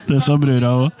Det sa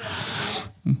brura også.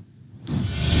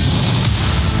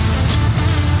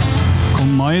 Kom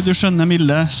mai, du skjønne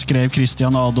milde, skrev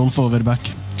Christian Adolf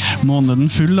Overbeck. Måneden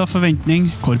full av forventning,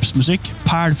 korpsmusikk,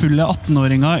 perlfulle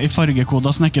 18-åringer i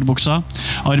fargekoda snekkerbuksa,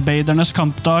 arbeidernes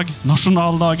kampdag,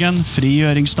 nasjonaldagen,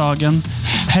 frigjøringsdagen,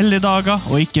 helligdager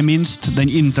og ikke minst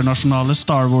den internasjonale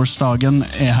Star Wars-dagen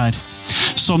er her.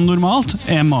 Som normalt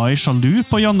er mai sjalu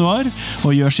på januar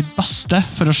og gjør sitt beste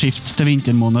for å skifte til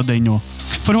vintermåned den nå.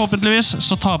 Forhåpentligvis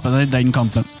så taper de den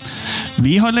kampen.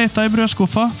 Vi har letet i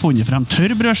brødskuffa, funnet frem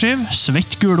tørr brødskiv,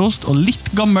 svett gulost og litt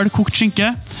gammel kokt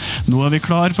skinke. Nå er vi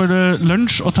klar for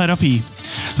lunsj og terapi.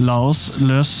 La oss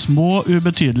løse små,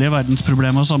 ubetydelige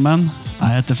verdensproblemer sammen.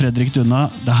 Jeg heter Fredrik Dunna.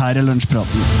 Dette er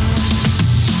Lunsjpraten.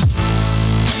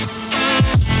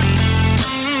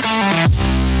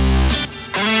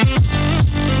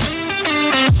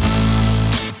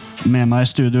 Med meg i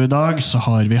studio i dag så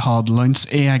har vi Hadelands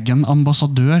egen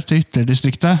ambassadør til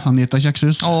Ytterdistriktet, Anita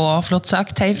Kjekshus. Flott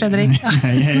sagt. Hei, Fredrik.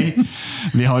 Hei.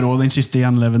 Vi har også den siste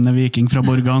gjenlevende viking fra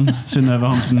Borgan,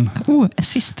 Synnøve Hansen.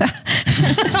 Siste.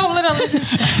 aller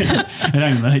siste. Jeg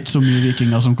regner det ikke så mye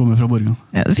vikinger som kommer fra Borgan.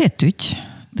 Ja, det vet du ikke.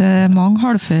 Det er mange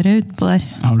halvføre ute på der.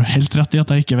 Har du helt rett i at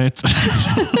jeg ikke vet.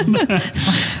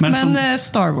 Men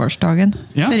Star Wars-dagen,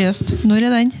 ja. Seriøst. Når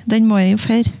er den? Den må jeg jo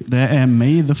feire. Det er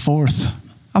May the 4th.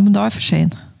 Ja, men da er for sen.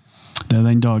 Det er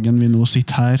den dagen vi nå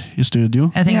sitter her i studio.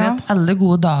 Jeg tenker at alle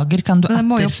gode dager kan du etterfeire. Men det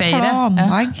må jo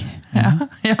planlegge.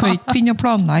 Jeg kan ikke begynne å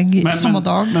planlegge samme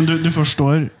dag. Men du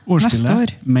forstår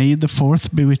ordspillet? May the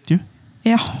 4th be with you.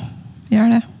 Ja,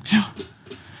 gjør det. Ja.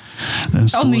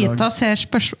 Anita ser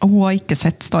spørsmål. Hun har ikke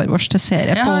sett Star Wars til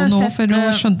serie på nå, for hun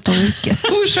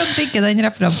skjønte ikke den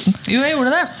referansen. Jo, jeg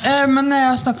gjorde det, men jeg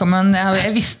har snakket med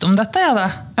jeg visste om dette, jeg da.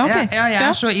 Okay. Jeg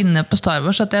er så inne på Star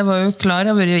Wars at jeg var jo klar,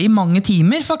 jeg var jo i mange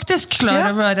timer faktisk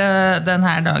klar over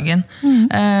denne dagen.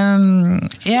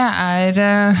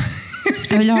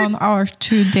 Jeg vil ha en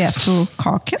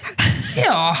R2D2-kake.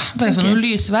 Ja, det er noe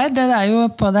lysverd. Det er jo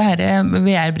på det her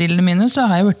VR-brillene mine, så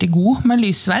har jeg vært god med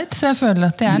lysverd, så jeg føler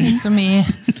at jeg er liksom i...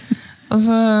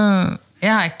 Altså,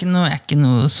 jeg er ikke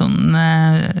noe sånn...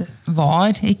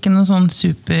 ikke noe sånn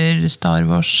super Star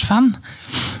Wars-fan.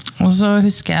 Og så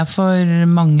husker jeg for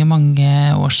mange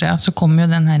år siden, så kom jo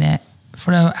den her...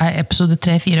 For det er episode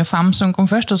 3, 4 og 5 som kom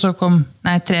først, og så kom...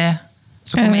 Nei, 3...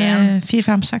 Så kom 1, 4,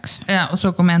 5, 6. Ja, og så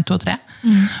kom 1, 2, 3.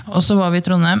 Og så var vi i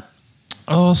Trondheim,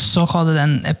 og så hadde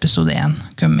den episode 1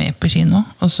 kommet på kino,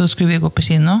 og så skulle vi gå på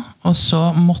kino, og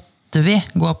så måtte vi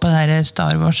gå på det her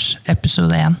Star Wars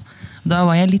episode 1. Da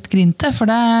var jeg litt grinte, for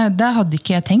det hadde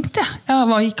ikke jeg tenkt. Jeg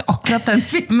var ikke akkurat den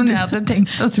filmen jeg hadde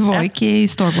tenkt å se. Du var ikke i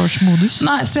Star Wars-modus?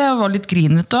 Nei, så jeg var litt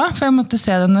grinet også, for jeg måtte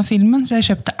se denne filmen, så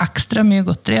jeg kjøpte ekstra mye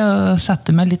godteri, og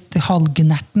satte meg litt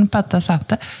halvgnerten på dette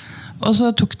settet. Og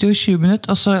så tok det jo 20 minutter,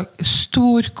 og så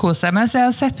storkoset jeg meg, så jeg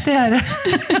har sett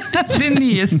de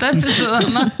nyeste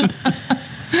episodene.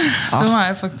 De har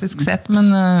jeg faktisk sett, men...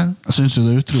 Jeg synes jo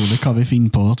det er utrolig hva vi finner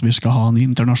på at vi skal ha en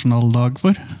internasjonal dag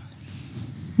for.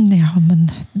 Ja, men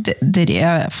det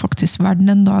er faktisk verden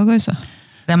en dag, altså.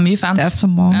 Det er mye fans. Det er så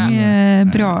mange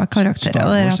bra karakterer. Star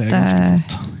Wars er ganske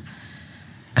godt.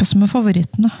 Hva som er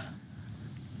favoritten, da?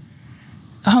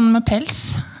 Han med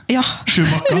pels. Ja.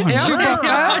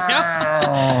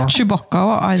 Chewbacca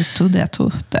og R2D2.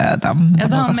 Det er dem. Ja,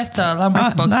 det er han metal av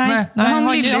blackboxene. Nei, han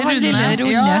lille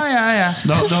runde. Ja.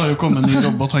 Det har jo kommet en ny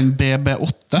robot, han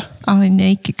BB8. Han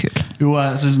er ikke kul. Jo,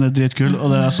 jeg synes den er dritkul, og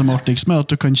det er som artigst med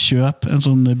at du kan kjøpe en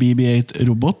sånn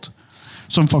BB8-robot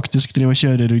som faktisk driver og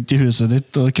kjører rundt i huset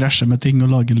ditt og krasjer med ting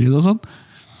og lager lyd og sånn.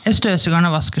 Er støvsugeren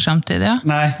og vasker samtidig, ja?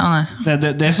 Nei,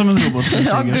 det er som en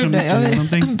robotstøvsuger som ikke gjør noen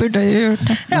ting. Burde jeg gjort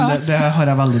det. Men det har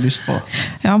jeg veldig lyst på.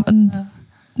 Ja, men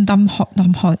de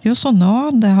har jo sånne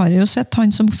også. Det har jeg jo sett, han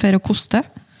som fer og koster.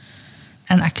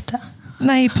 En ekte?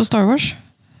 Nei, på Star Wars.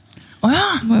 Åja!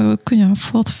 Kunne jeg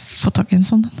få tak i en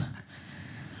sånn?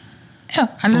 Ja,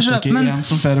 eller så... Men... En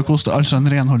som fer og koster, altså en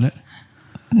renholder?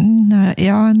 Nei,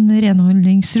 ja, en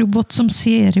renholdingsrobot som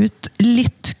ser ut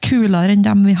litt kulere enn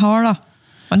dem vi har, da.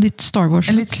 Litt Star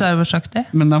Wars-aktig.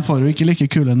 Men de får jo ikke like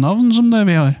kule navn som det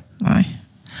vi har. Nei.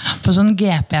 For sånne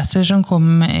GPS-er som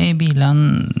kom i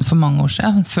bilene for mange år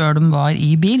siden, før de var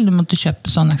i bil, du måtte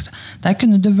kjøpe sånn ekstra. Der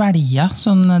kunne du velge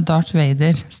sånn Darth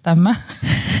Vader-stemme.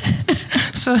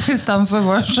 Så i stedet for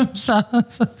vår som sa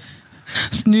så,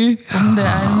 snu om det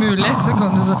er mulig, så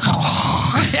kan du så...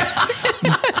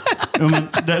 Jo, men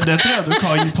det tror jeg du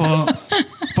kan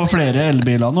på flere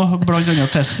elbiler nå, blant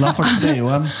annet Tesla, for det er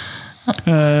jo en...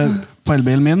 på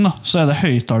elbilen min da, så er det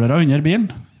høyttalere under bilen.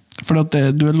 For at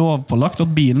du lovpålagt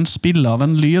at bilen spiller av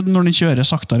en lyd når den kjører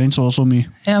saktere enn så og så mye.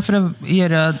 Ja, for å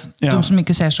gjøre de som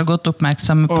ikke ser så godt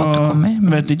oppmerksomme på at det kommer.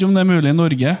 Jeg vet ikke om det er mulig i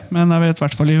Norge, men jeg vet i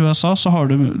hvert fall i USA så har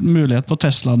du mulighet på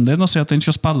Teslaen din å si at den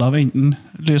skal spille av enten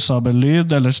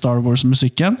lyssabellyd eller Star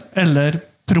Wars-musikken, eller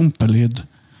prompelyd.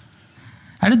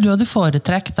 Det du hadde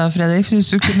foretrekk da, Fredrik,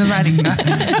 hvis du kunne velge?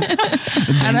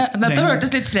 Dette hørtes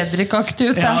litt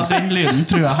Fredrik-aktig ut. Ja, den lyden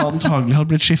tror jeg antagelig har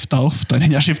blitt skiftet oftere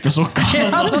enn jeg skifter sokker.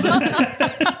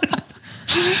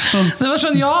 Det var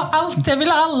sånn, ja, jeg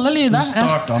ville alle lyder. Jeg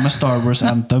startet med Star Wars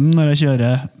Anthem når jeg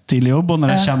kjører til jobb, og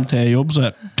når jeg kommer til jobb, så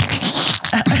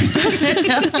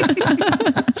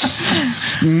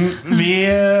Vi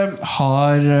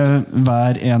har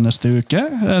hver eneste uke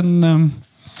en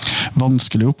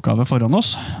vanskelig oppgave foran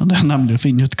oss, og det er nemlig å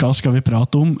finne ut hva skal vi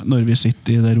prate om når vi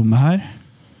sitter i det rommet her.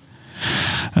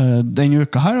 Denne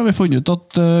uka her har vi funnet ut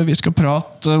at vi skal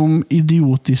prate om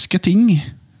idiotiske ting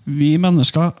vi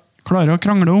mennesker klarer å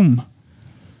krangle om.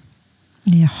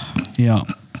 Ja.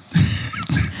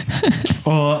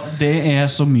 Og det er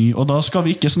så mye, og da skal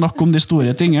vi ikke snakke om de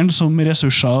store tingene som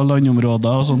ressurser,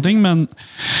 landområder og sånne ting, men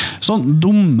sånn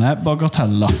dumme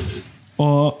bagateller.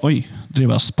 Og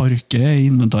driver jeg sparker i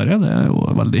inventaret, det er jo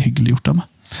veldig hyggelig gjort av meg.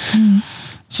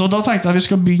 Så da tenkte jeg vi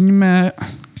skal begynne med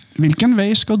hvilken vei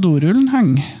skal dorullen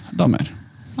henge, damer?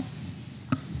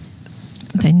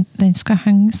 Den skal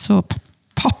henge så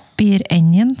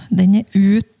papirenden, den er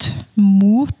ut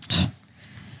mot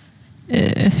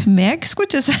meg,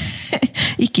 skulle jeg si.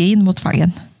 Ikke inn mot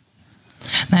veggen.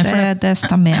 Nei, det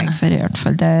stemmer jeg for i hvert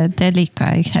fall. Det liker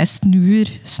jeg. Jeg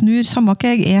snur samme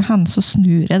hva jeg er hen, så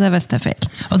snur jeg det hvis det er feil.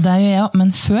 Og det gjør jeg, men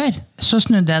før så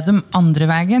snudde jeg dem andre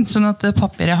veien, sånn at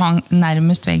papiret hang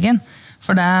nærmest veggen.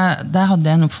 For der hadde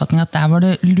jeg en oppfatning at det var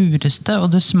det lureste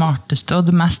og det smarteste og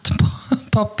det mest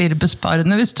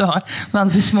papirbesparende hvis du har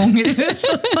veldig små unger i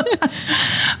huset.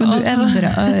 Men du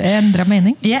endret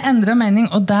mening? Jeg endret mening,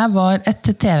 og det var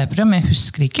et TV-program, jeg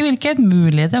husker ikke hvilket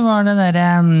mulig det var det der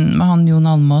med han Jon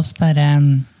Almås, der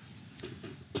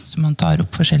som han tar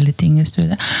opp forskjellige ting i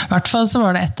studiet. I hvert fall så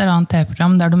var det et eller annet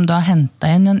TV-program der de da hentet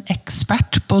inn en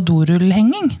ekspert på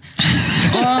dorullhenging.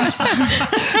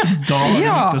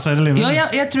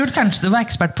 Jeg tror kanskje det var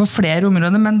ekspert på flere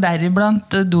områder, men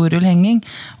deriblant dorullhenging.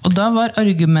 Og da var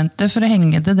argumentet for å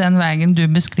henge det den veien du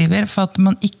beskriver, for at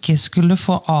man ikke skulle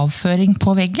få avføring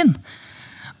på veggen.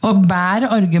 Og bære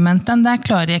argumenten, det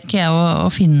klarer jeg ikke å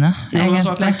finne,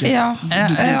 egentlig.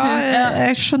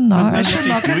 Jeg skjønner.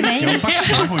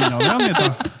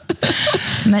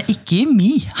 Nei, ikke i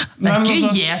mi. Det er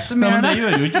ikke jeg som gjør det. Det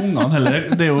gjør jo ikke ungene heller.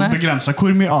 Det er jo begrenset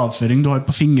hvor mye avføring du har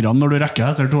på fingrene når du rekker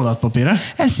etter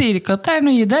toalettpapiret. Jeg sier ikke at det er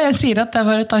noe i det. Jeg sier at det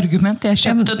var et argument jeg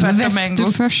kjøpte tvert om en gang. Hvis du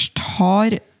først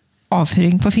har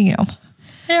avføring på fingrene,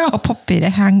 og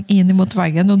papiret henger inn mot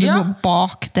veggen, og du går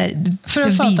bak der. Det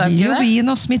vil jo bli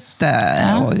noe smitte,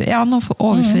 noe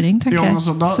overføring, tenker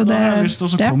jeg. Da har jeg lyst til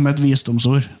å komme med et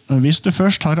visdomsord. Hvis du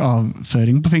først har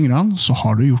avføring på fingrene, så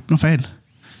har du gjort noe feil.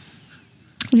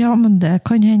 Ja, men det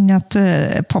kan hende at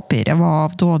papiret var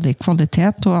av dårlig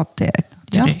kvalitet, og at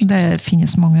det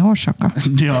finnes mange årsaker.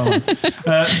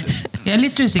 Jeg er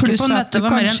litt usikker på om dette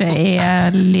var mer enn... Pluss at du kanskje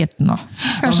er liten da.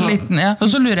 Kanskje liten, ja.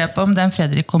 Og så lurer jeg på om den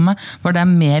Fredrik kom med, var det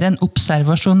mer en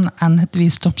observasjon enn et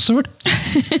visdomsord?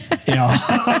 Ja,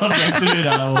 det tror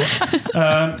jeg også.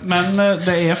 Men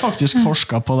det er faktisk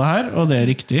forsket på det her, og det er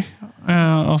riktig.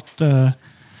 At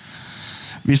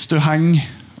hvis du henger,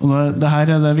 og det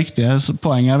her er det viktige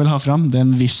poenget jeg vil ha frem, det er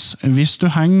en hvis du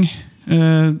henger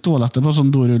toalettet på sånn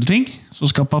dorullting, så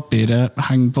skal papiret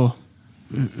henge på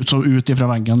så ut ifra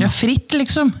veggen. Ja, fritt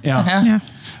liksom.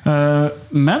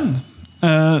 Men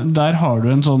der har du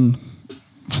en sånn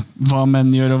hva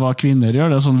menn gjør og hva kvinner gjør,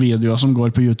 det er sånne videoer som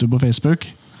går på YouTube og Facebook,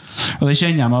 og det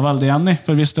kjenner jeg meg veldig igjen i,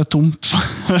 for hvis det er tomt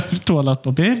for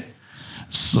toalettpapir,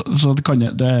 så kan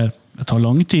det tar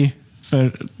lang tid før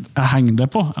jeg henger det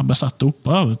på. Jeg bare setter det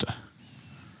oppå, vet du.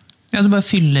 Ja, du bare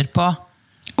fyller på.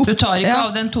 Du tar ikke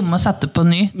av den tomme og setter på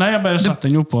ny. Nei, jeg bare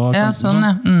setter den oppå. Ja, sånn,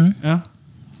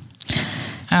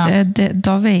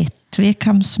 Da vet vi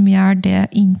hvem som gjør det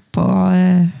inn på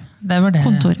kontoret. Det var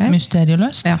det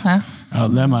mysterieløst. Ja,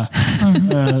 det er meg.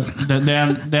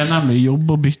 Det er nemlig jobb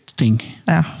å bytte ting.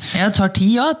 Ja, det tar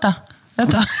tid også, dette. Det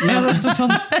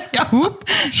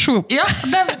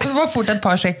var fort et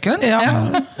par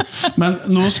sekunder. Men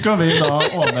nå skal vi da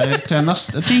over til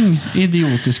neste ting.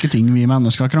 Idiotiske ting vi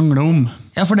mennesker krangler om.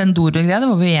 Ja, for den dorullgreia, det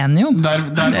var vi enige om. Der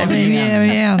var vi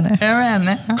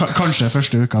enige. Kanskje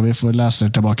første uka vi får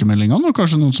leser tilbakemeldingene, og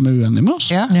kanskje noen som er uenige med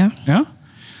oss. Ja.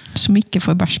 Som ikke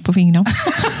får bæsj på fingrene.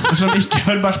 Som ikke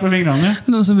har bæsj på fingrene,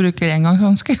 Noen som bruker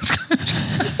engangshansker.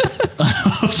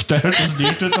 Det hørtes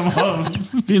dyrt ut å ha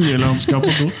vinnerlandskap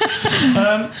og do.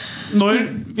 Når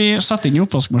vi setter inn i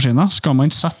oppvaskmaskinen, skal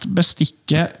man sette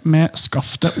bestikket med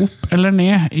skaftet opp eller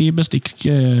ned i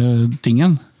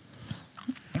bestikktingen?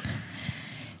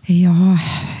 Ja,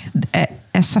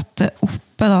 jeg setter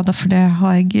oppe da, for det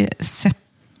har jeg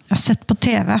sett på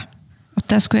TV at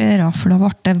det skulle gjøre, for da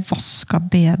ble det vasket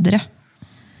bedre.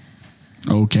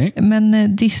 Ok.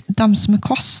 Men de som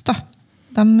kvast da,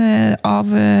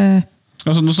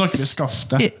 altså nå snakker vi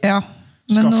skaftet. Ja,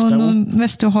 men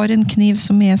hvis du har en kniv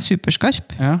som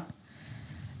superskarp, ja,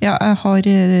 jeg har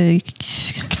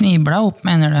knivblad opp,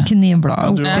 mener du? Knivblad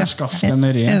opp, du har skaftet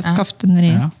ned. Skaftet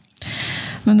ned. Ja.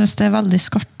 Men hvis det veldig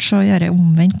skarpt, så gjør jeg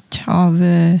omvendt av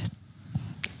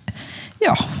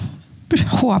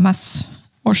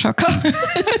HMS-årsaker.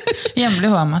 Hjemlig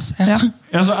HMS, ja.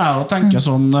 Ja, så jeg tenker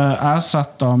sånn, jeg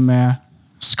setter da med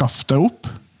skaftet opp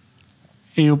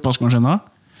i oppvaskmaskinen.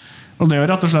 Og det er jo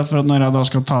rett og slett for at når jeg da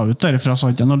skal ta ut derifra, så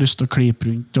har jeg ikke noe lyst til å klipe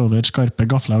rundt over skarpe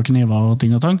gafler og kniver og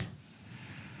ting og tang.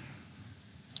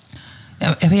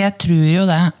 Ja, for jeg tror jo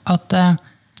det at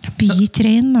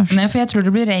Nei, for jeg tror det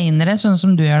blir renere, sånn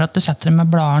som du gjør, at du setter det med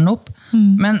bladene opp.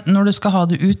 Men når du skal ha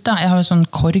det ut da, jeg har jo sånn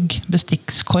korg,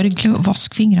 bestikkkorg.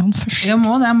 Vask fingrene først. Ja,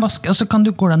 må det, og så kan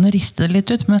du gå an og riste det litt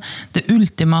ut. Men det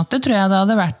ultimate tror jeg det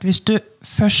hadde vært hvis du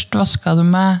først vasket det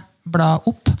med blad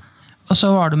opp, og så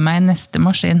var du med i neste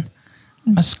maskin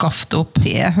med skaftet opp.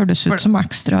 Det høres ut som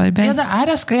ekstra arbeid. Ja, det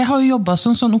er. Jeg har jo jobbet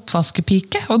som sånn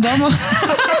oppvaskepike, og da må...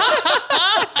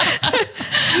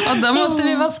 Og da måtte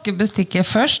vi vaske bestikket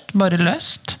først, bare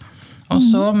løst. Og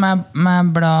så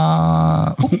med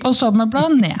blad opp, og så med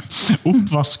blad ned.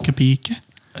 Oppvaskepike?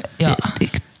 Ja.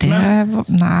 Det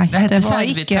var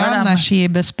ikke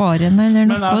energibesparende eller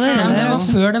noe. Det var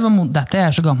før det var dette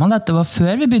er så gammel, dette var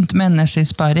før vi begynte med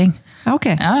energisparing. Ok.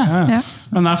 Ja.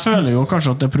 Men jeg føler jo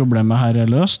kanskje at det problemet her er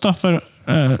løst, da, for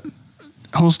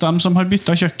hos dem som har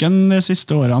byttet kjøkken de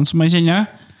siste årene som jeg kjenner,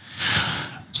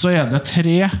 så er det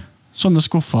 3 sånne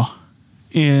skuffer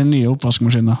i nye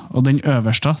oppvaskmaskiner, og den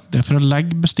øverste, det er for å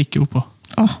legge bestikket oppå.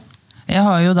 Jeg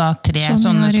har jo da 3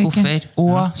 sånne skuffer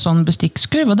og sånn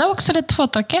bestikkskurv, og det var ikke så lett å få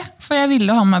tak i, for jeg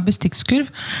ville ha med bestikkskurv.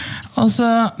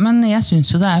 Men jeg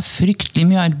synes jo det er fryktelig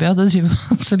mye arbeid å drive og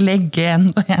legge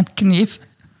en kniv.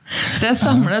 Så jeg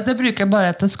samler det, bruker jeg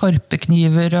bare etter skarpe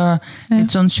kniver og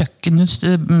litt sånn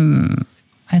kjøkkenutstyr.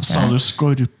 Sa du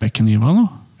skorpekniver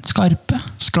nå? Skarpe.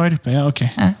 Skarpe, ja, ok.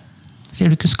 Ja. Sier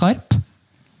du ikke skarp?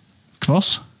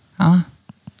 Kvass? Ja,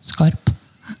 skarp.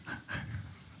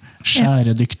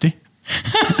 Skjæredyktig.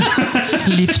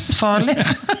 Livsfarlig.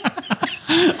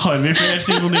 Har vi flere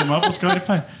synonymer på skarp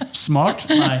her? Smart?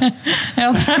 Nei.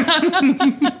 Ja.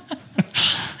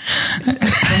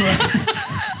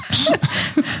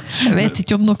 Jeg vet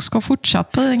ikke om dere skal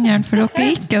fortsette på den her, for dere er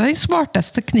ikke den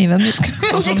smarteste kniven vi skal ha.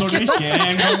 Altså når du ikke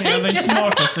engang er den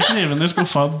smarteste kniven i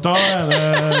skuffa, da er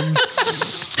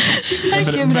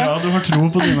det bra du har tro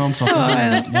på dine ansatte.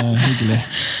 Det er hyggelig.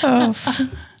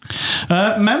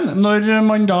 Men når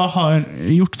man da har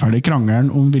gjort ferdig krangelen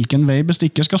om hvilken vei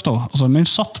bestikket skal stå, altså man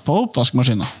satt på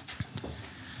oppvaskmaskinen,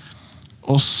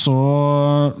 og så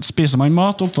spiser man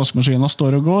mat, oppvaskmaskinen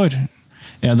står og går,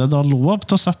 er det da lov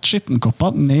til å sette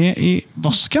skittenkopper ned i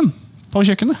vasken på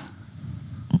kjøkkenet?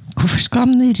 Hvorfor skal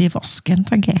de ned i vasken,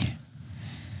 tenker jeg?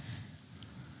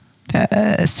 Det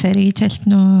ser ikke helt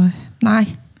noe... Nei,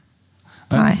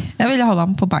 jeg vil ha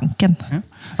dem på benken. Ja,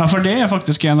 for det er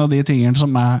faktisk en av de tingene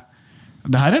som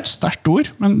det her er et sterkt ord,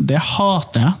 men det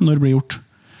hater jeg når det blir gjort.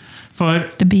 For,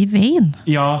 det blir veien.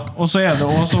 Ja, og så er det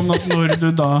også sånn at når du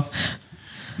da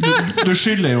du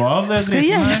skyller jo av det skal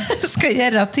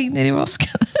gjøre ting ned i vasken.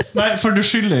 Nei, for du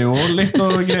skyller jo litt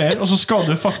og greier, og så skal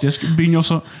du faktisk begynne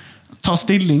å ta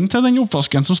stilling til den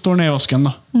oppvasken som står ned i vasken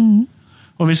da.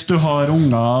 Og hvis du har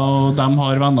unger og de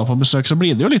har venner på besøk, så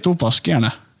blir det jo litt oppvask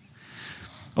gjerne.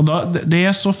 Og da, det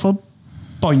er så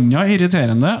forbanna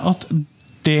irriterende at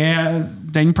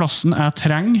den plassen jeg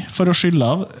trenger for å skylle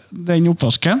av den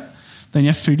oppvasken, den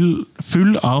er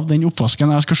full av den oppvasken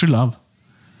jeg skal skylle av.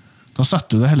 Da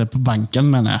setter du det heller på benken,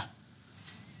 mener jeg.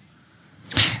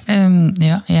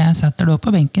 Ja, jeg setter det også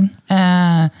på benken.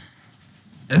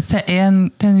 Til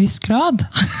en viss grad.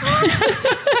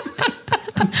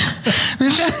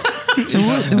 Så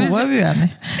du var uenig?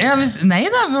 Ja, nei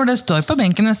da, hvor det står på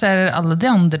benken. Hvis det er alle de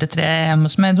andre 3 hjemme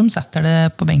hos meg, de setter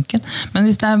det på benken. Men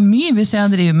hvis det er mye, hvis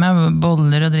jeg driver med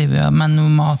boller og driver med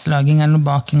noe matlaging eller noe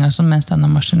baking mens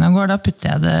denne maskinen går, da putter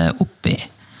jeg det oppi.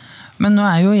 Men nå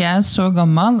er jo jeg så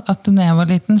gammel at når jeg var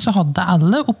liten så hadde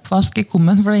alle oppvask i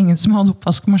kummen, for det var ingen som hadde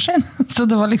oppvaskmaskin. Så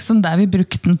det var liksom der vi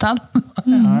brukte den til.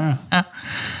 Ja.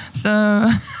 Så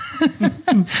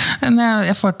Men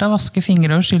jeg får til å vaske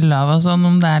fingre og skylle av og sånn,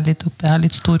 om det litt oppi, jeg har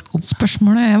litt stor kopp.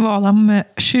 Spørsmålet hva de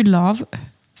skyller av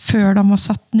før de har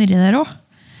satt nedi der også.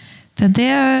 Det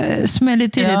det som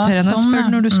litt irriterende, sånn, for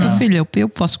når du skal fylle opp i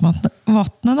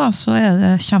oppvaskvattnet, da, så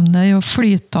kommer det jo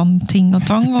flytende ting og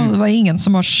tang, og det var ingen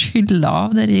som har skyllet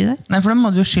av der i det. Nei, for da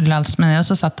må du jo skylle alt med det, og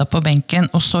så sette deg på benken,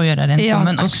 og så gjøre rent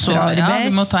kommen, og så, du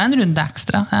må ta en runde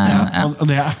ekstra. Og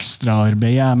det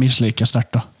ekstraarbeid jeg misliker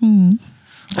sterkt da.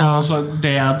 Altså,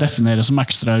 det jeg definerer som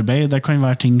ekstraarbeid, det kan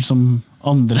være ting som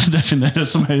andre definerer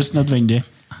som høyst nødvendig.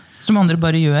 Som andre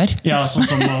bare gjør. Ja, sånn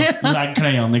som å legge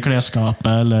klærne i klesskapet,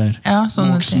 eller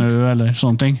måke snø, eller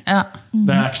sånne ting.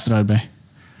 Det ekstraarbeid.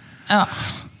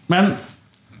 Men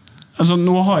altså,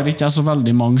 nå har ikke jeg så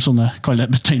veldig mange sånne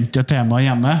betente temaer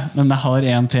hjemme, men jeg har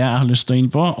en til jeg har lyst til å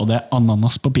inn på, og det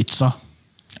ananas på pizza.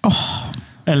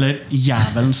 Eller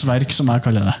jævelens verk, som jeg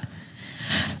kaller det.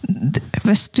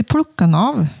 Hvis du plukker den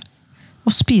av,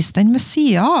 og spiser den med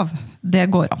siden av, det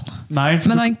går an. Nei,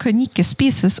 men han kan ikke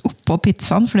spises oppå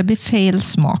pizzaen, for det blir feil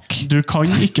smak. Du kan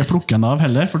ikke plukke den av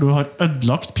heller, for du har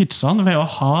ødelagt pizzaen ved å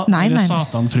ha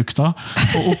satanfrukter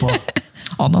og oppå.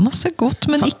 Ananas godt,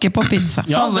 men ikke på pizza.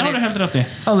 Ja, det har du helt rett i.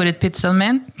 Favorittpizzaen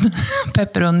min,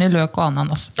 pepperoni, løk og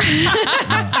ananas.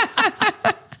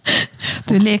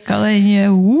 Du liker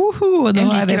den,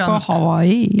 da vi på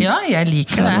Hawaii. Ja, jeg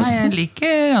liker det. Jeg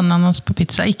liker ananas på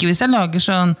pizza. Ikke hvis jeg lager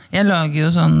sånn, jeg lager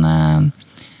jo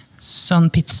sånn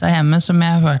pizza hjemme som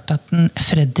jeg har hørt at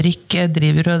Fredrik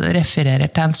driver og refererer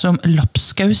til som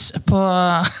lapskaus på...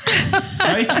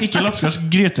 ikke lapskaus,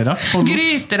 gryterett på loff.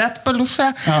 Gryterett på loff,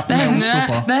 Det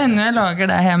hender jeg lager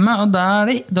det hjemme, og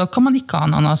da kan man ikke ha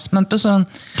ananas, men på sånn...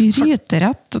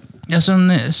 Gryterett? Ja,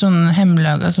 sånn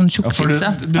hemmelaget, sånn tjukkpizza.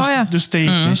 Du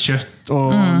steker kjøtt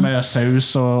med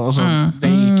saus og sånn. Det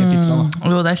ikke pizza da.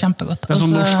 Jo, det kjempegodt. Det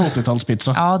sånn norsk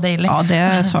 80-tallspizza. Ja, deilig. Ja, det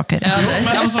saker. Ja, det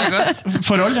kjempegodt.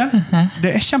 For all det.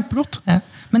 Det kjempegodt.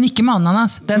 Men ikke med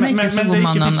ananas. Den ikke så god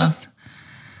med ananas.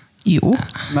 Jo.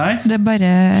 Nei, det bare...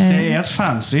 Det et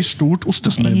fancy, stort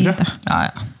ostesmørbrød.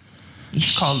 Ja.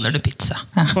 Kaller det pizza.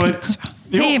 Pizza.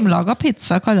 Hjemmelaget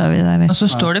pizza kaller vi det. Og så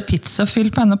står det pizza fyll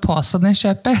på denne påsen jeg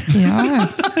kjøper.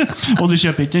 Og du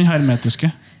kjøper ikke den hermetiske?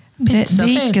 Det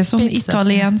ikke sånn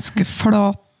italiensk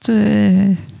flatpizza.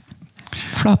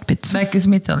 Det ikke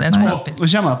som italiensk flatpizza.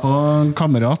 Så kommer jeg på en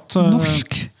kamerat.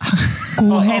 Norsk.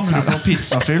 God hjemmelaget. Apropos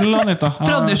pizzafyll, Anita.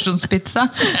 Tradisjonspizza.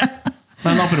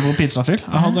 Men apropos pizzafyll.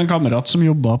 Jeg hadde en kamerat som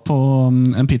jobbet på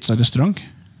en pizzarestaurant.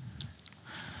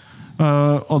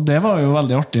 Og det var jo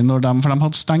veldig artig for de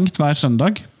hadde stengt hver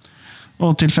søndag,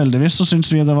 og tilfeldigvis så syntes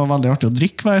vi det var veldig artig å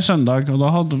drikke hver søndag, og da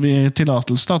hadde vi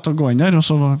tillatelse til å gå inn der og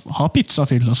så ha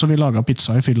pizzafyll, og så vi laget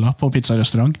pizza i fylla på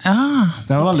pizzarestaurant. Det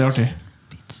var veldig artig.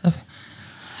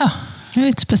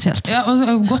 Litt spesielt. Ja,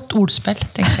 og godt ordspill,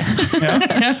 tenker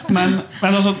jeg. Men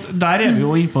altså, der vi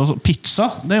jo inne på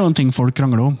pizza, det jo en ting folk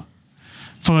krangler om,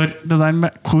 for det der med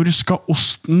hvor skal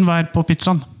osten være på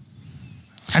pizzaen?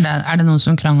 Er det noen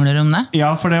som krangler om det?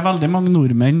 Ja, for det veldig mange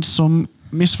nordmenn som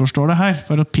misforstår det her.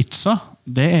 For at pizza,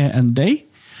 det en deig,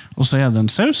 og så det en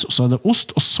saus, og så det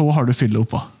ost, og så har du fyllet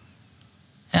oppå.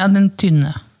 Ja, den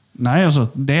tynne. Nei, altså,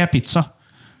 det pizza.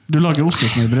 Du lager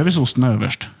ostesmørbrød hvis osten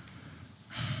øverst.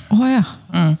 Ja.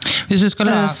 Hvis du skal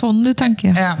lage, sånn du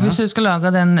tenker. Ja, hvis du skal lage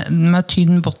den med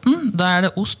tynn botten, da det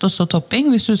ost og så topping.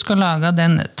 Hvis du skal lage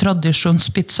den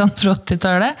tradisjonspizzaen fra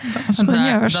 80-tallet, da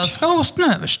skal osten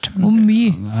øverst. Og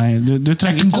mye. Nei, du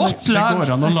trenger ikke det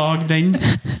går an å lage den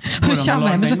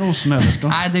osten øverst.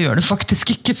 Nei, det gjør det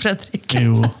faktisk ikke, Fredrik.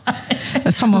 Jo.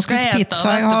 Samme hos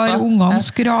pizza, jeg har ungene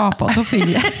skrapet til å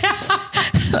fylle.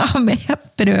 Med et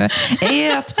brød.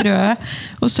 Et brød.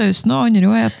 Og sausen og andre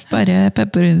jo bare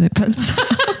pepperoni-pølse.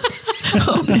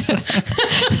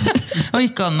 Og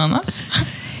ikke ananas?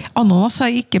 Ananas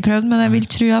har jeg ikke prøvd, men jeg vil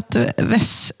tro at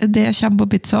hvis det kommer på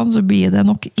pizzaen, så blir det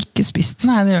nok ikke spist.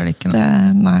 Nei, det gjør det ikke.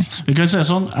 Nei. Vi kan si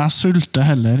sånn, jeg sulter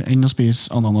heller enn å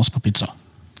spise ananas på pizza.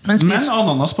 Men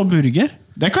ananas på burger,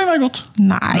 det kan være godt.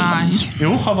 Nei.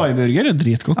 Jo, Hawaii-burger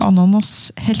dritgodt.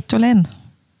 Ananas helt alene.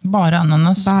 Bare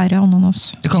ananas.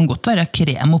 Det kan godt være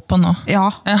krem oppå nå. Ja.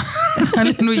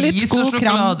 Eller noe is og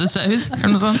sjokoladesaus.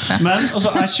 Men altså,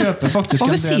 jeg kjøper faktisk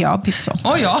en del... Over siden av pizza.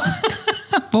 Ja.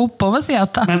 Oppover siden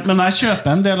av. Men jeg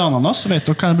kjøper en del ananas, vet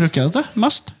du hva jeg bruker det til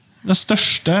mest? Det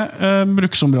største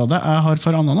bruksområdet jeg har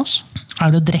for ananas.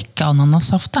 Er det å drikke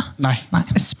ananassaft da? Nei.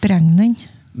 Spreng den?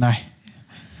 Nei.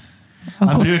 Jeg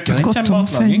bruker den til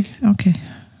matlaging. Ok.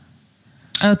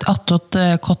 Attåt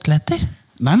koteletter?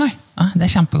 Nei. Det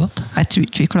kjempegodt. Jeg tror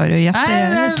ikke vi klarer å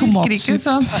gjette tomatsupp.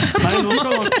 Sånn. Nei,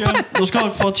 nå skal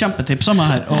dere få et kjempetips av meg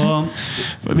her.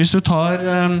 Og hvis du tar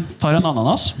en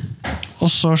ananas, og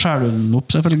så skjærer du den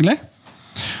opp selvfølgelig.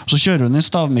 Og så kjører du den i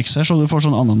stavmikser, så du får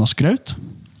sånn ananasgraut.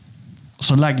 Og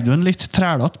så legger du en litt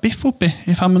trælat biff oppi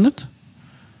i 5 minutter.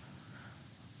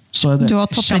 Så er det du har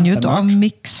tatt den ut av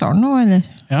mikseren nå, eller?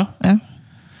 Ja.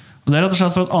 Og det er rett og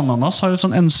slett for at ananas har et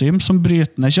sånn enzym som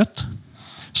bryter ned kjøtt.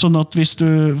 Sånn at hvis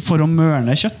du får å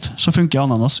mørne kjøtt, så funker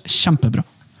ananas kjempebra.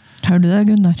 Hør du det,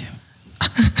 Gunnar?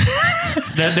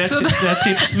 Det er et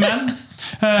tips, men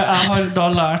jeg har da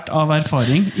lært av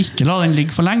erfaring, ikke la den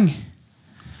ligge for lenge.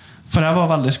 For jeg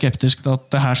var veldig skeptisk til at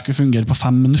det her skulle fungere på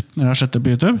 5 minutter når jeg har sett det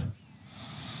på YouTube.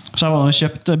 Så jeg var og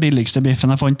kjøpt billigste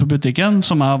biffen jeg fant på butikken,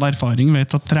 som jeg av erfaring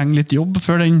vet at trenger litt jobb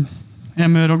før den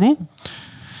er mør og god.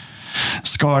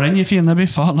 Skar den i fine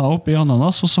biffer, la opp i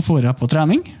ananas, og så får jeg på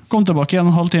trening. Kom tilbake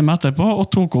 1,5 time etterpå og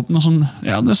tok opp noe sånn,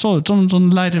 ja, det så ut som sånn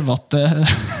lervete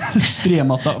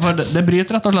striematter. For det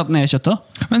bryter rett og slett ned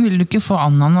kjøttet. Men vil du ikke få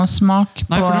ananassmak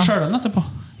på... Nei, for du skjøler den etterpå.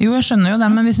 Jo, jeg skjønner jo det,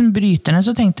 men hvis den bryter ned,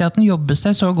 så tenkte jeg at den jobber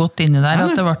seg så godt inni der,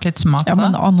 at det ble litt smak da. Ja,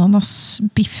 men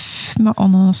ananasbiff med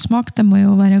ananassmak, det må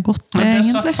jo være godt, egentlig.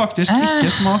 Det setter faktisk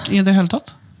ikke smak i det hele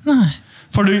tatt. Nei.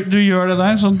 For du gjør det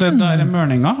der, så det der er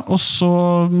mørninga, og så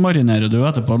marinerer du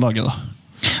etterpå og lager det.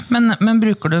 Men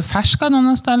bruker du fersk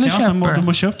ananas da, eller kjøper du? Ja, du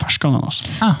må kjøpe fersk ananas.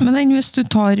 Ah. Men hvis du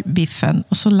tar biffen,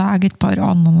 og så legger et par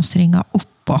ananasringer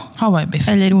oppå,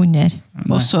 eller under,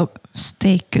 og så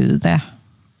steker du det.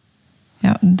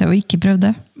 Ja, det var ikke prøvd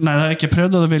det. Nei, det har jeg ikke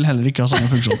prøvd, og det vil heller ikke ha samme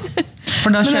funksjon.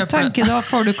 Men jeg tenker, da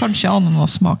får du kanskje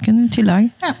ananassmaken i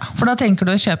tillegg. Ja, for da tenker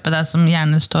du å kjøpe det som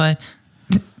gjerne står,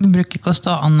 det bruker ikke å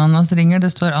stå ananasringer, det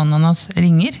står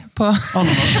ananasringer på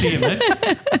ananasskiver.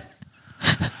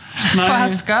 På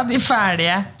heska, de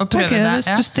ferdige å prøve det.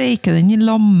 Hvis du steker den i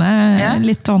lamme,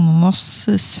 litt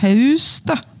ananassaus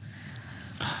da.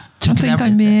 Det tror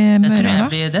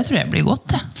jeg blir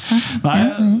godt, det. Nei,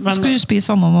 men skal du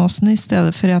spise ananasen i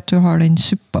stedet for at du har den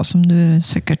suppa som du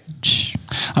sikkert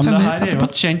men det her er jo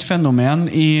et kjent fenomen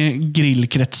i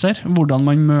grillkretser, hvordan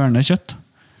man mørner kjøtt.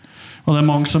 Og det er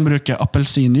mange som bruker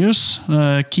appelsinjuice,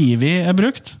 kiwi er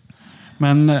brukt,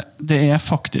 men det er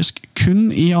faktisk kun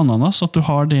i ananas at du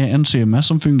har det enzymet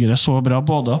som fungerer så bra.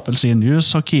 Både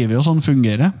appelsinjuice og kiwi og sånn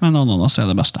fungerer, men ananas er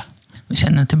det beste. Jeg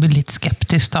kjenner at jeg blir litt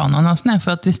skeptisk til ananasen,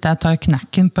 for at hvis jeg tar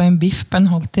knekken på en biff på en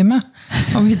halvtime,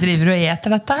 og vi driver og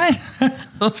eter dette her, er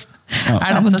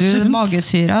dette sunt?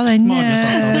 Magesyra, den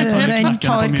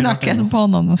tar knekken på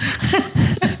ananas.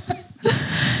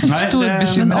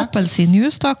 Men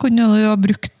appelsinjuice, da kunne du ha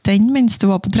brukt den mens du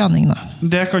var på trening da.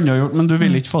 Det kan du ha gjort, men du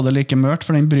vil ikke få det like mørt,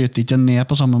 for den bryter ikke ned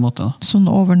på samme måte da.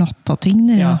 Sånn overnatta ting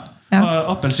der, ja.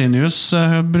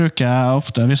 Appelsinjuice bruker jeg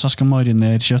ofte hvis jeg skal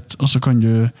marinere kjøtt, og så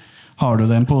har du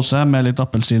det i en pose med litt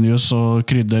appelsinjuice og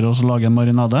krydder, og så lager en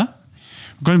marinade.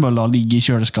 Du kan bare la ligge i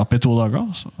kjøleskapet i 2 dager,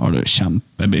 og så har du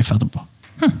kjempebiff etterpå.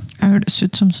 Jeg høres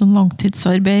ut som sånn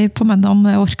langtidsarbeid på meg,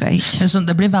 det orker jeg ikke.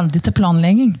 Det blir veldig til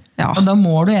planlegging. Ja. Og da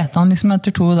må du ete den liksom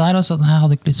etter 2 dager, og så jeg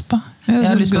hadde ikke lyst på. Jeg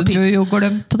har lyst på pizza. Du jo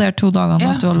glemt på de 2 dagene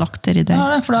at du har lagt det i det.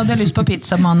 Ja, for da hadde jeg lyst på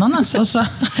pizza med ananas.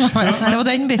 Det var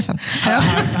den biffen.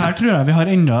 Her tror jeg vi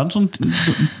har enda en sånn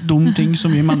dum ting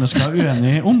som vi mennesker er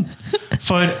uenige om.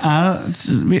 For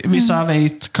hvis jeg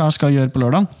vet hva jeg skal gjøre på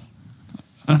lørdagen,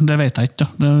 det vet jeg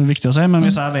ikke, det er viktig å si, men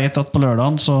hvis jeg vet at på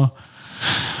lørdagen så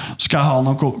skal jeg ha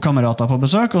noen kamerater på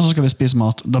besøk, og så skal vi spise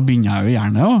mat, da begynner jeg jo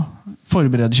gjerne å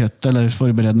forberede kjøtt, eller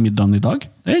forberede middagen i dag.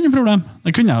 Det er ingen problem.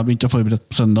 Det kunne jeg ha begynt å forberede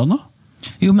på søndagen også.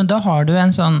 Jo, men da har du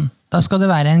en sånn, da skal det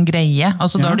være en greie.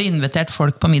 Altså, da har du invitert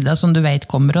folk på middag som du vet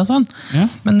kommer og sånn. Ja.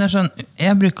 Men det er sånn,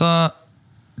 jeg bruker å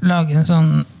lage en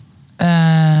sånn,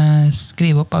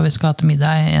 skrive opp hva vi skal ha til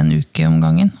middag i en uke om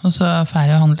gangen, og så er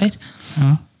ferdig og handler.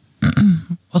 Ja.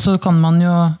 Og så kan man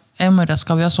jo, i morgen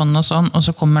skal vi ha sånn, og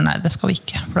så kommer, nei, det skal vi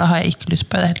ikke, for da har jeg ikke lyst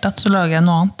på det helt tatt, så lager jeg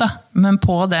noe annet da. Men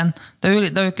på den, det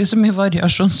er jo ikke så mye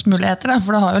variasjonsmuligheter da,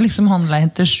 for da har jeg liksom handlet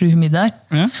inn til 7 middag.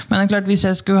 Ja. Men det er klart, hvis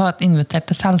jeg skulle ha et invitert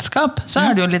til selskap, så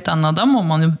er det jo litt annet, da må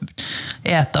man jo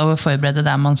ete og forberede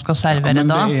det man skal servere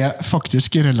da. Men det er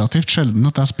faktisk relativt sjelden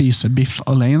at jeg spiser biff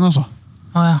alene, altså.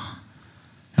 Åja.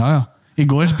 Ja. I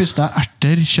går spiste jeg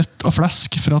erter, kjøtt og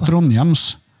flesk fra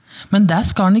Trondheims. Men det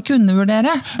skal han ikke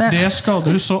undervurdere. Det skal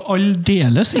du så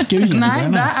aldeles ikke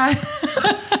undervurdere.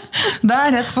 Nei, det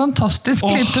er et fantastisk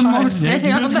lite måltid.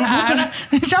 Ja, det er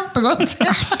det. Kjempegodt.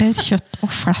 Erter, kjøtt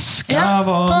og flesk. Ja,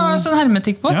 på sånn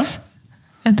hermetikkboks. Ja.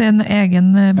 Er det en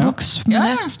egen boks? Ja,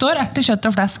 står erter, kjøtt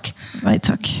og flesk. Nei,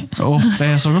 takk. Det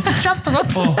er så godt.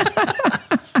 Kjempegodt.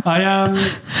 Nei,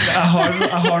 jeg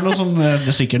har noe sånn, det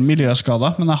er sikkert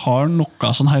miljøskader, men jeg har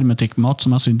noe sånn hermetikkmat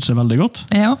som jeg synes er veldig godt.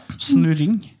 Ja.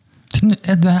 Snurring.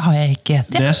 Det har jeg ikke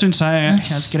etter. Det synes jeg er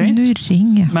helt greit.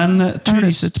 Snurring, ja. Men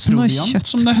turistproviant,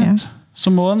 som det heter,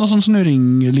 som også noe sånn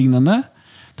snurring-lignende.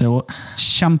 Det jo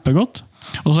kjempegodt.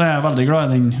 Og så jeg veldig glad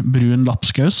i den brun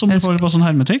lapskaus som du får på sånn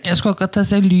hermetikk. Jeg skal ikke at jeg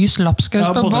ser lys lapskaus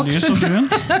på både boks. lys og brun.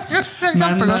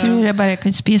 Men, jeg tror jeg bare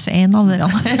kan spise en av dere.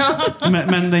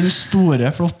 Men den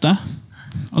store, flotte,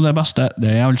 og det beste,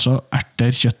 det altså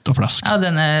erter, kjøtt og flesk. Ja,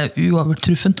 den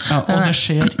uovertruffen. Ja, og det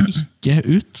ser ikke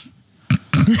ut.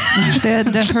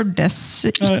 Det hørtes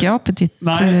ikke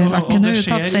appetittvekkende ut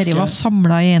at dere var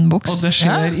samlet i en boks. Og det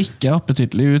ser ikke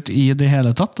appetittlig ut i det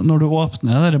hele tatt. Når du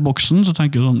åpner denne boksen, så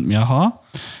tenker du sånn, jaha,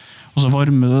 og så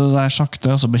varmer du det der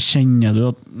sakte, og så bekjenner du,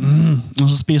 og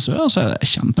så spiser du, og så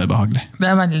det kjempebehagelig.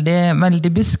 Det veldig,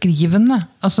 veldig beskrivende.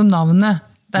 Altså navnet,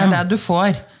 det det du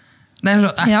får. Det så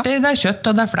erter, det kjøtt,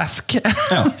 og det flesk.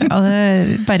 Ja,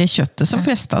 det bare kjøttet som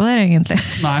frestet der, egentlig.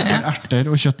 Nei, erter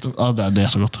og kjøtt, det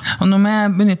så godt. Og nå må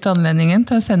jeg benytte anledningen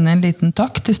til å sende en liten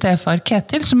takk til stefar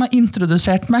Ketil, som har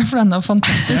introdusert meg for denne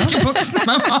fantastiske boksen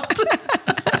med mat.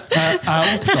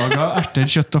 Jeg oppdaget erter,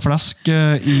 kjøtt og flesk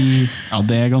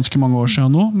det ganske mange år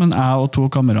siden nå, men jeg og 2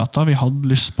 kamerater, vi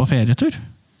hadde lyst på ferietur.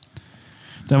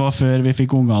 Det var før vi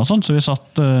fikk unger og sånt, så vi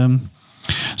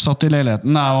satt i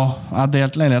leiligheten. Jeg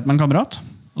delte leilighet med en kamerat,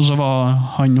 og så var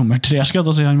han nummer 3, skal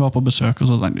jeg si, han var på besøk, og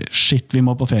så tenkte vi, shit, vi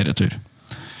må på ferietur.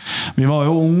 Vi var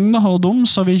jo unge og dumme,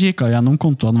 så vi kikket gjennom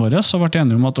kontoene våre, så ble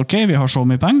enige om at ok, vi har så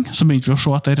mye penger, så begynte vi å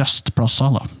se etter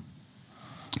restplasser da.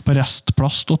 På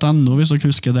restplass.no, hvis dere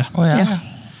husker det. Ja.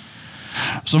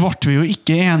 Så ble vi jo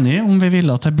ikke enige om vi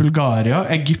ville til Bulgaria,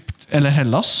 Egypt eller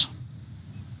Hellas.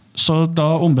 Så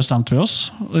da ombestemte vi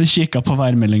oss og kikket på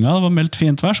værmeldingen. Det var meldt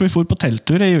fint vær, så vi for på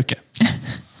telttur en uke.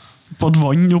 På et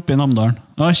vann oppe i Namdalen.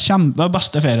 Det var den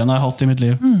beste ferien jeg har hatt i mitt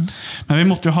liv. Men vi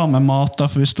måtte jo ha med mat da,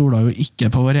 for vi stolet jo ikke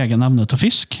på vår egen evne til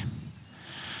fisk.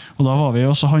 Og da var vi,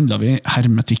 og så handlet vi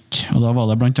hermetikk. Og da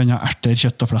var det blant annet erter,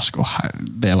 kjøtt og flesk.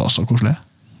 Det var så koselig.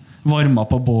 Varma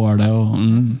på bålet og...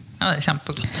 Ja, det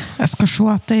kjempegodt. Jeg skal se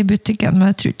at det i butikken,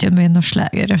 men jeg tror ikke det blir noe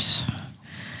sleger.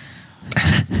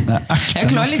 Jeg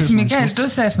klarer liksom ikke helt å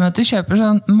se for meg at du kjøper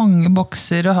sånn mange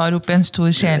bokser og har oppi en stor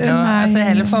kjele og altså,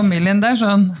 hele familien der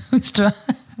sånn hvis du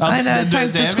Nei, det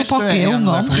tenkte jeg skulle pakke i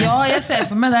ungene. Ja, jeg ser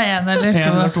for meg det 1 eller 2. 1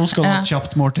 eller 2 skal ha et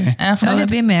kjapt måltid. Ja, det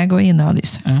blir meg og Ine og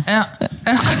Alice. Ja.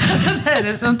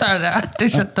 Dere som tar det erter,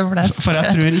 kjøtt og flesk. For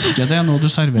jeg tror ikke det noe du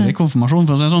serverer i konfirmasjon,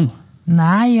 for å si det sånn.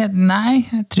 Nei, jeg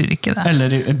tror ikke det. Eller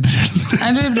i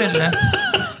bryllup.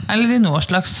 Eller i noe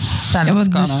slags selskap. Ja, men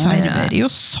du serverer jo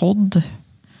sodd.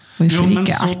 Jo, men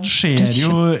sodd ser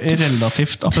jo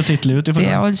relativt appetittlig ut. Det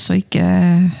altså ikke...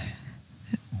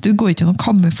 Du går ikke noe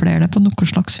kamuflere på noe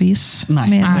slags vis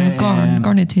med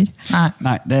garnityr.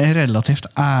 Nei, det relativt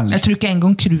ærlig. Jeg tror ikke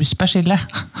engang kruspersille.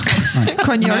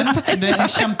 Kan hjelpe. Det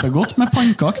kjempegodt med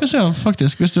pannkake,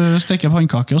 faktisk, hvis du steker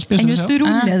pannkake og spiser. Hvis du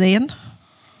ruller det inn.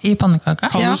 I pannekaka?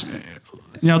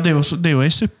 Ja, det er jo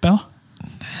en suppe, da.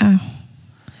 Ja.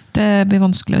 Det blir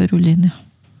vanskelig å rulle inn, ja.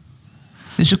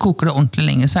 Hvis du koker det ordentlig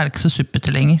lenge, så det ikke så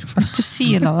suppete lenger. Hvis du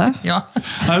sier det. Ja.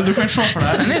 Du kan se for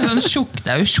deg. Det litt sånn tjukk,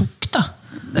 det jo tjukk, da.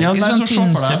 Det ja, ikke sånn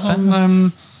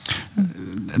tynnsuppe.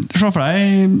 Se for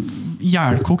deg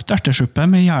jælkokt ertesuppe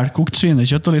med jælkokt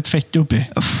svinekjøtt og litt fett oppi.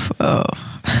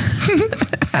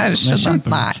 Jeg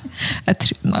skjønner. Nei. Jeg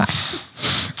tror, nei.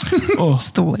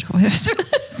 Står over.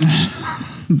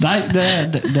 Nei,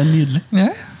 det nydelig.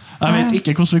 Jeg vet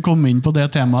ikke hvordan vi kom inn på det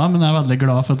temaet, men jeg veldig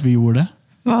glad for at vi gjorde det.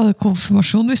 Var det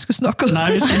konfirmasjon vi skulle snakke om?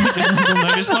 Nei, vi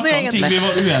snakket om ting vi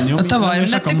var uenige om. Da var det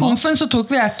etter konfen, så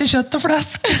tok vi erter, kjøtt og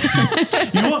flesk.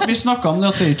 Jo, vi snakket om det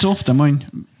at det ikke så ofte man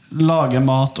lager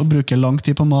mat og bruker lang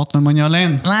tid på mat når man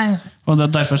alene. Nei. Og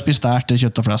derfor spiste jeg erter,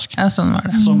 kjøtt og flesk. Ja, sånn var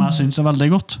det. Som jeg synes veldig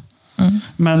godt.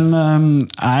 Men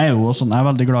jeg jo sånn,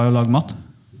 jeg veldig glad i å lage mat.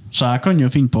 Så jeg kan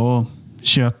jo finne på å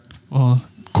kjøpe og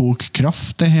koke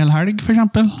kraft til hel helg, for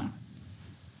eksempel.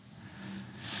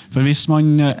 For hvis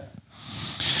man...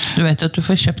 Du vet at du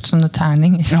får kjøpt sånne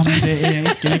terninger. Ja, men det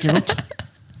ikke like godt.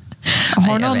 Jeg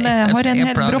har en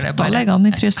hel brotta leggene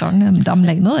i fryseren. De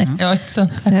legger noe der. Ja, ikke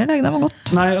sant. Her legger de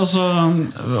godt. Nei,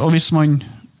 og hvis man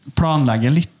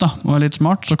planlegger litt da, og litt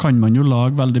smart, så kan man jo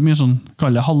lage veldig mye sånn,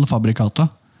 kall det halvfabrikater.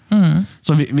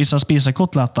 Så hvis jeg spiser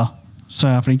koteletter,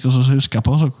 så er jeg flink til å huske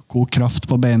på, så kok kraft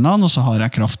på beina, og så har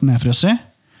jeg kraft nedfrøsset.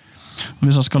 Og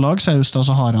hvis jeg skal lage saus, da,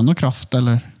 så har jeg noe kraft,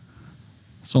 eller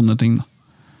sånne ting da.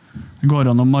 Går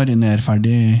an å marinere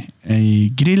ferdig ei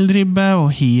grillribbe og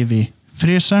hive i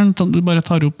fryseren, så du bare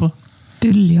tar opp og...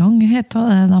 Buljong heter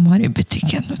det de har i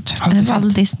butikken. Det er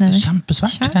veldig snedig.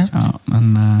 Kjempesvært. Ja, men...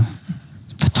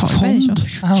 Fond.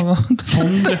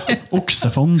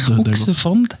 Oksefond.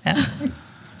 Oksefond, ja.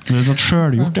 Du vet at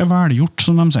selvgjort er velgjort,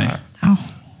 som de sier. Ja.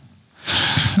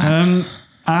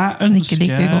 Jeg ønsker... Ikke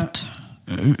like godt.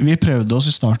 vi prøvde oss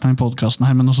i starten av podcasten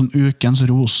her med noe sånn ukens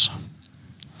ros.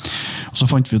 Og så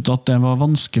fant vi ut at det var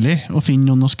vanskelig å finne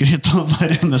noen å skryte av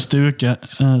hver eneste uke.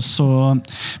 Så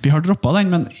vi har droppet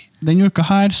den, men denne uka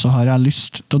her så har jeg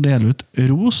lyst til å dele ut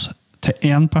ros til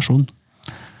en person.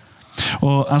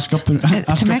 Og jeg skal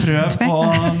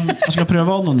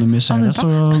prøve å anonymisere så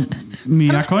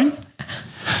mye jeg kan.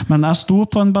 Men jeg sto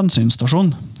på en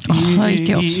bensinstasjon i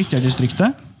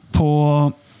Ytterdistriktet på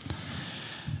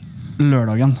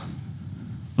lørdagen.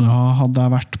 Da hadde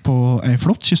jeg vært på en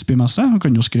flott kystbymesse, jeg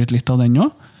kan jo skryte litt av den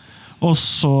også. Og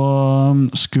så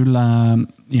skulle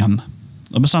jeg hjem.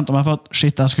 Da bestemte jeg meg for at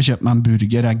shit, jeg skal kjøpe meg en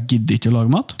burger, jeg gidder ikke å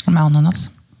lage mat. Med ananas.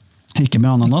 Ikke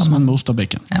med ananas, men med ost og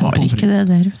bacon. Jeg var ikke det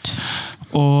der ut.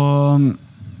 Og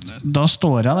da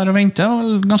står jeg der og venter,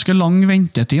 og ganske lang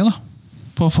ventetid da,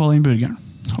 på å få den burgeren.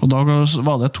 Og da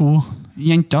var det 2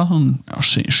 jenter,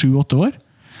 7-8 år,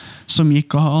 som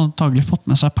gikk og hadde antagelig fått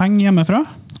med seg penger hjemmefra,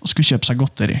 og skulle kjøpe seg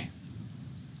godteri.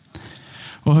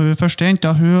 Og hun første jenta,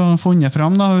 hun har funnet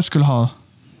frem da, de skulle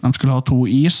ha 2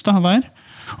 is da, hver,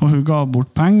 og hun ga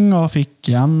bort penger og fikk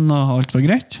igjen, og alt var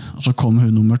greit. Og så kom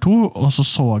hun nummer 2, og så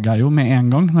jeg jo med en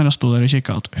gang, når jeg stod der og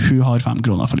kikket, at hun har 5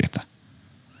 kroner for lite.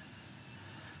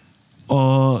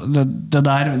 Og det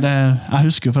der, jeg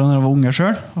husker jo fra når jeg var unge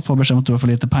selv, å få beskjed om at du har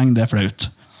for lite penger, det flaut.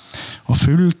 Og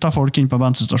fullt av folk inn på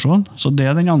bensinstasjonen. Så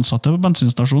det den ansatte på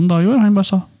bensinstasjonen da gjorde, han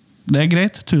bare sa, det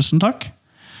greit, 1000 takk.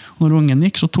 Og når ungen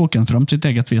gikk, så tok han frem sitt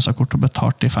eget visakort og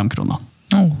betalte de 5 kroner.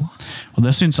 Og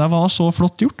det synes jeg var så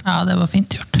flott gjort. Ja, det var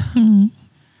fint gjort.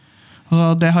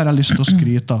 Så det har jeg lyst til å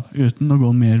skryte av, uten å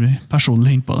gå mer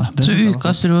personlig inn på det. Så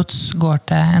ukas ros går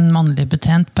til en mannlig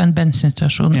betjent på en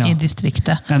bensinstasjon i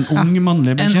distriktet. En ung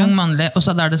mannlig betjent. En ung mannlig, og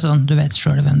så er det sånn, du vet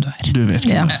selv hvem du er. Du vet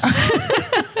det.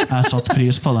 Jeg satt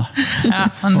pris på det.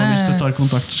 Og hvis du tar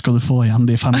kontakt, skal du få igjen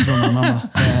de 5 kronene.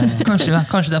 Kanskje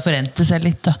det har forrentet seg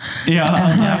litt da. Ja,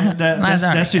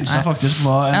 det synes jeg faktisk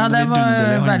var en vidunderlig handling.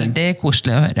 Ja, det var veldig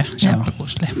koselig å høre.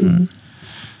 Kjempekoselig.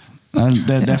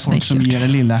 Det er folk som gir det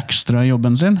lille ekstra i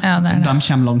jobben sin. De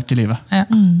kommer langt i livet.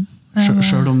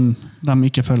 Selv om de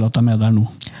ikke føler at de er der nå.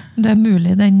 Det er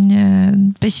mulig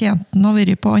den betjenten har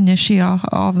vært på andre siden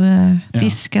av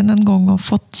disken en gang og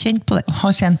fått kjent på det.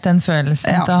 Har kjent den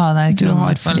følelsen til å ha der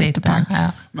kroner for lite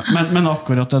penger. Men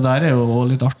akkurat det der er jo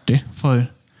litt artig, for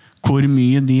hvor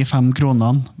mye de 5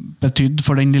 kronene betydde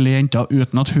for den lille jenta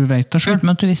uten at hun vet det selv.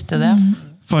 Uten at du visste det.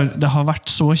 For det har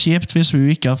vært så kjipt hvis hun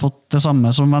ikke har fått det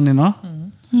samme som venninna.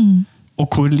 Og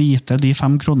hvor lite de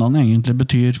 5 kronene egentlig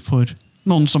betyr for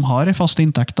noen som har en fast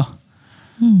inntekt da.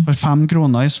 For 5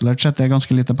 kroner isolert sett er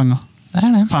ganske lite penger. Det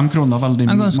er det. 5 kroner veldig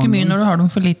mye. Det er ganske mye når du har dem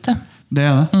for lite. Det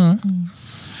er det.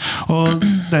 Og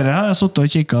dere har jeg suttet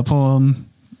og kikket på,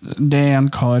 det er en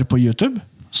kar på YouTube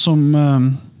som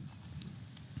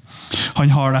han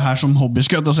har det her som hobby,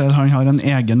 han har en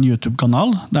egen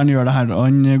YouTube-kanal der han gjør det her, og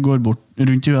han går bort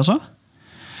rundt i USA,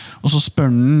 og så spør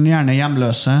han gjerne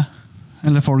hjemløse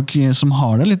eller folk som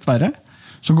har det litt verre,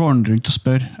 så går han rundt og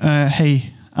spør hei,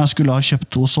 jeg skulle ha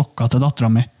kjøpt 2 sokker til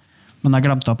datteren min, men jeg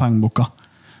glemte av pengeboka,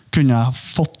 kunne jeg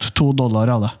fått $2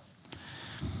 av det?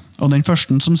 Og den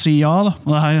første som sier ja da,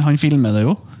 og det her, han filmer det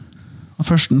jo, og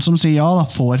første som sier ja da,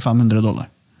 får $500.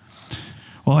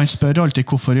 Og han spør alltid,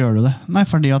 hvorfor gjør du det? Nei,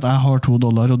 fordi at jeg har $2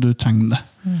 og du trenger det.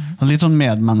 Litt sånn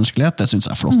medmenneskelighet, det synes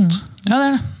jeg er flott. Ja, det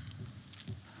er det.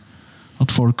 At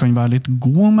folk kan være litt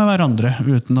gode med hverandre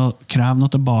uten å kreve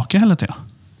noe tilbake hele tiden.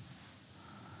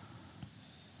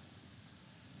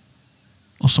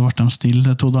 Og så ble de stille,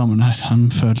 de 2 damene her. Han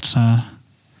følte seg...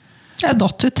 Jeg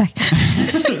datt ut, jeg.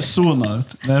 Sona ut.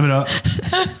 Det er bra.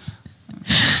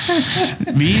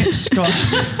 Vi skal...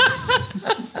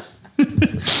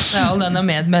 Det er all denne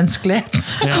medmenneskelighet.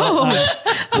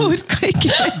 Orker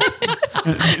ikke.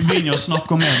 Begynner å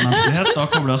snakke om medmenneskelighet, da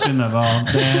kommer det å Synnøve av.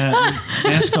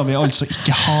 Det skal vi altså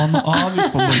ikke ha noe av ut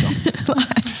på bordet.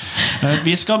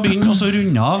 Vi skal begynne å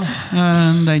runde av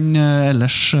den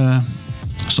ellers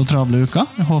så travle uka.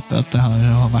 Jeg håper at det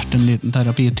har vært en liten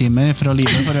terapitime fra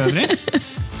livet for øvrig.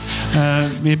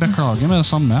 Vi beklager med det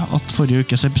samme at forrige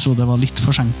ukes episode var litt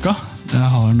forsinket. Det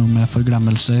har noe med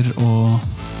forglemmelser og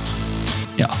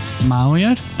meg å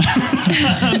gjøre.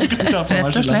 Rett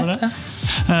og slett,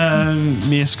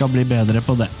 vi skal bli bedre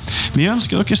på det. Vi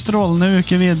ønsker dere strålende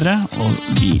uke videre,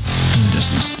 og vi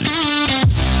høres neste uke.